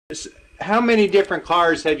How many different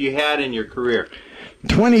cars have you had in your career?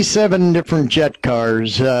 27 different jet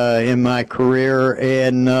cars in my career,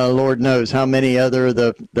 and Lord knows how many other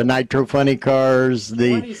the Nitro Funny cars.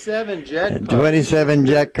 27 jet cars. 27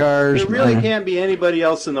 jet cars. There really can't be anybody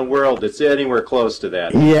else in the world that's anywhere close to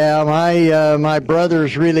that. Yeah, my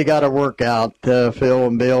brothers really got a workout, Phil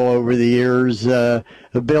and Bill, over the years of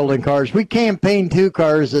building cars. We campaigned 2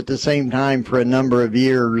 cars at the same time for a number of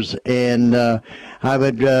years, and I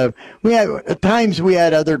would we had at times we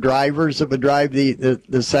had other drivers that would drive the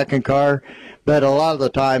second car, but a lot of the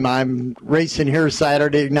time I'm racing here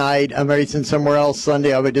Saturday night, I'm racing somewhere else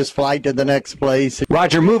Sunday. I would just fly to the next place.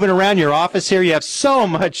 Roger, moving around your office here, you have so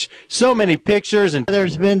many pictures, and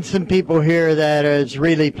there's been some people here that has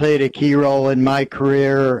really played a key role in my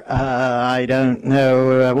career. I don't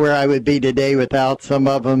know where I would be today without some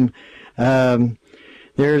of them.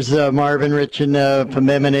 There's Marvin Richin from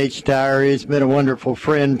M&H Tire. He's been a wonderful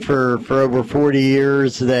friend for over 40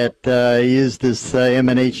 years that used this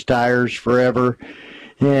M&H tires forever.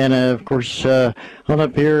 And, of course, on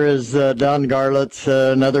up here is Don Garlitz,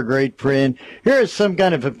 another great friend. Here's some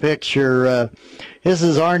kind of a picture. This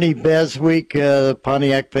is Arnie Beswick, the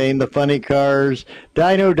Pontiac fame, the funny cars.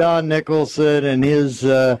 Dino Don Nicholson and his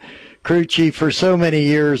crew chief for so many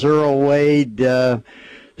years, Earl Wade.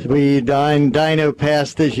 Dino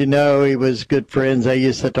passed, as you know. He was good friends. I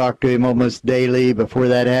used to talk to him almost daily before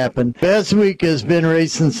that happened. Beswick has been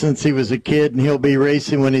racing since he was a kid, and he'll be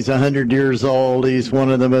racing when he's 100 years old. He's one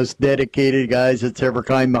of the most dedicated guys that's ever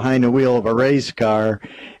climbed behind the wheel of a race car,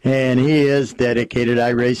 and he is dedicated. I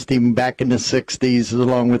raced him back in the 60s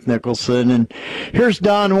along with Nicholson. And here's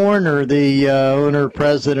Don Warner, the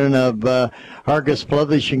owner-president of Argus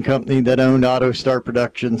Publishing Company that owned AutoStar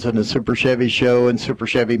Productions and the Super Chevy Show and Super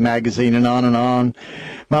Chevy Magazine and on and on.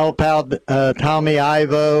 My old pal Tommy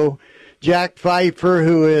Ivo, Jack Pfeiffer,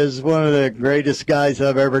 who is one of the greatest guys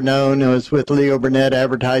I've ever known, who was with Leo Burnett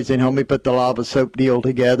Advertising, helped me put the Lava Soap deal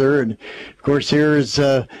together. And, of course, here's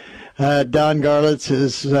Don Garlitz,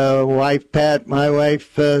 his wife Pat, my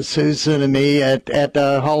wife Susan, and me at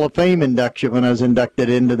the Hall of Fame induction when I was inducted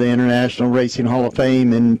into the International Racing Hall of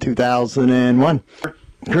Fame in 2001.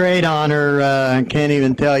 Great honor. I can't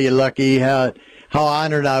even tell you, Lucky, how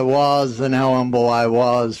honored I was and how humble I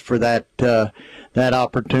was for that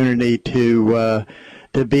opportunity to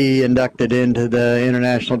be inducted into the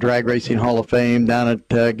International Drag Racing Hall of Fame down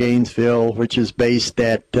at Gainesville, which is based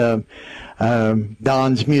at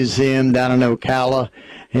Don's Museum down in Ocala,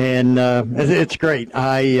 and it's great.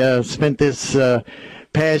 I spent this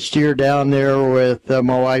past year down there with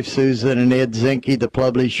my wife Susan and Ed Zinke, the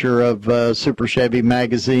publisher of Super Chevy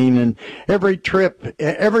Magazine, and every trip,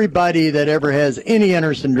 everybody that ever has any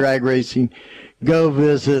interest in drag racing, go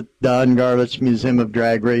visit Don Garlitz's Museum of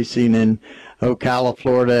Drag Racing in Ocala,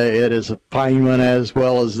 Florida. It is a fine one, as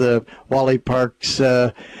well as the Wally Parks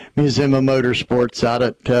Museum of Motorsports out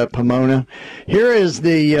at Pomona. Here is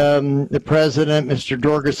the president, Mr.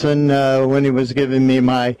 Jorgensen, when he was giving me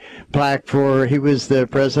my plaque he was the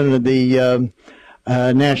president of the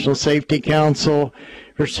National Safety Council.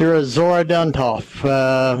 Here's Zora Duntoff.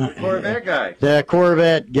 Corvette guy. The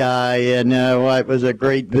Corvette guy, and it was a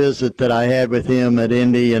great visit that I had with him at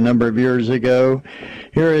Indy a number of years ago.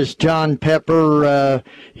 Here is John Pepper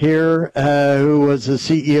who was the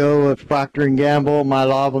CEO of Procter & Gamble, my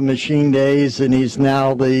Lava Machine days, and he's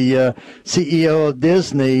now the CEO of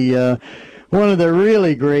Disney. One of the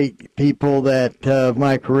really great people that of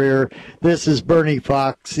my career. This is Bernie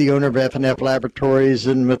Fox, the owner of F&F Laboratories,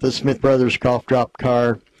 and with the Smith Brothers cough drop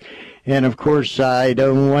car. And of course, I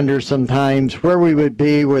don't wonder sometimes where we would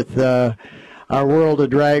be with our world of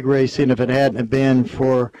drag racing if it hadn't been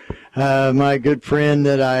for my good friend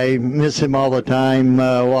that I miss him all the time,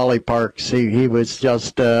 Wally Parks. He was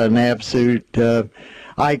just an absolute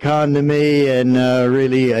icon to me, and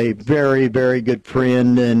really a very, very good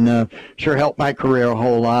friend, and sure helped my career a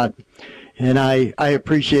whole lot. And I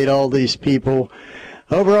appreciate all these people.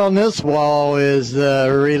 Over on this wall is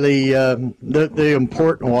really the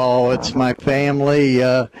important wall. It's my family.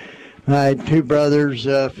 I had 2 brothers,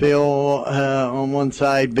 Phil on one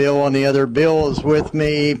side, Bill on the other. Bill is with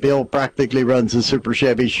me. Bill practically runs the Super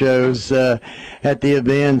Chevy shows at the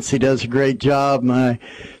events. He does a great job. My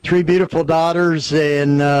 3 beautiful daughters,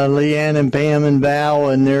 and Leanne and Pam and Val,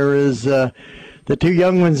 and there is the 2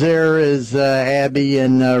 young ones there is Abby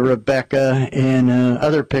and Rebecca, and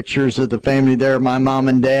other pictures of the family there. My mom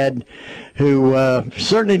and dad, who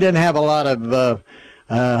certainly didn't have a lot of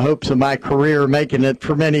hopes of my career, making it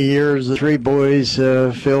for many years. The three boys,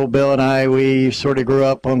 Phil, Bill, and I, we sort of grew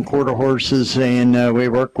up on quarter horses, and we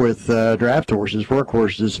work with draft horses,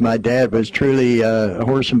 workhorses. My dad was truly a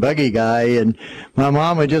horse and buggy guy, and my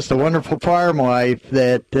mom was just a wonderful farm wife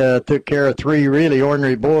that took care of three really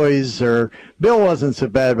ornery boys. Or Bill wasn't so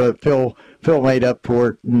bad, but Phil made up for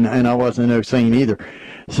it, and I wasn't no saint either.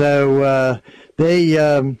 So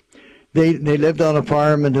they lived on a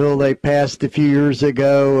farm until they passed a few years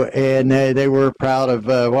ago, and they were proud of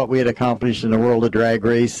what we had accomplished in the world of drag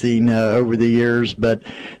racing over the years. But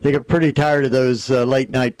they got pretty tired of those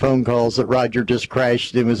late-night phone calls that Roger just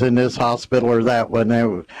crashed and was in this hospital or that one.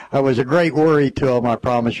 I was a great worry to them, I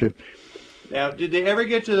promise you. Now, did they ever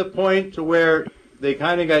get to the point to where they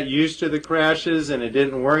kind of got used to the crashes and it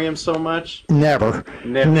didn't worry them so much? Never.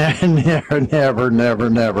 Never.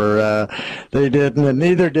 They didn't, and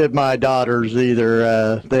neither did my daughters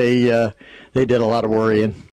either. They did a lot of worrying.